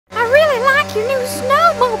like your new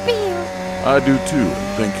snowmobile. I do too,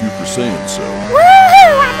 and thank you for saying so.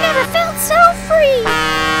 Woohoo! I've never felt so free.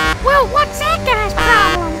 Well, what's that guy's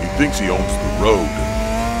problem? He thinks he owns the road.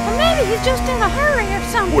 Or maybe he's just in a hurry or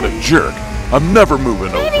something. What a jerk! I'm never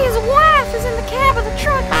moving over. Maybe his wife is in the cab of the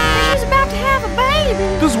truck and she's about to have a baby.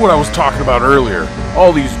 This is what I was talking about earlier.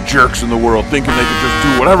 All these jerks in the world thinking they can just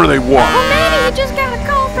do whatever they want. Well, maybe he just got a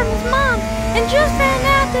call from his mom and just found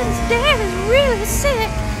out that his dad is really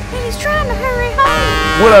sick and he's trying to hurry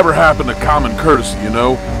home. Whatever happened to common courtesy, you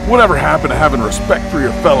know? Whatever happened to having respect for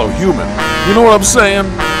your fellow human? You know what I'm saying?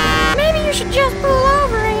 Maybe you should just pull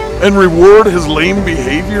over and reward his lame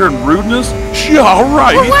behavior and rudeness? Yeah,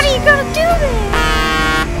 alright. Well, what are you gonna do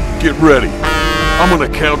then? Get ready. I'm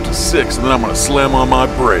gonna count to 6 and then I'm gonna slam on my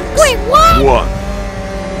brakes. Wait, what? 1,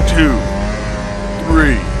 2,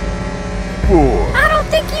 3, 4. I don't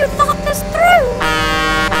think you thought this through.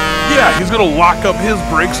 Yeah, he's gonna lock up his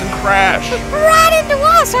brakes and crash. Right into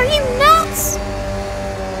us, are you nuts?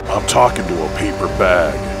 I'm talking to a paper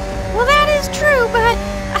bag. Well, that is true, but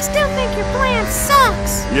I still think your plan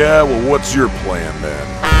sucks. Yeah, well, what's your plan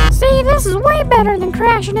then? See, this is way better than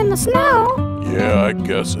crashing in the snow. Yeah, I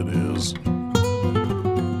guess it is.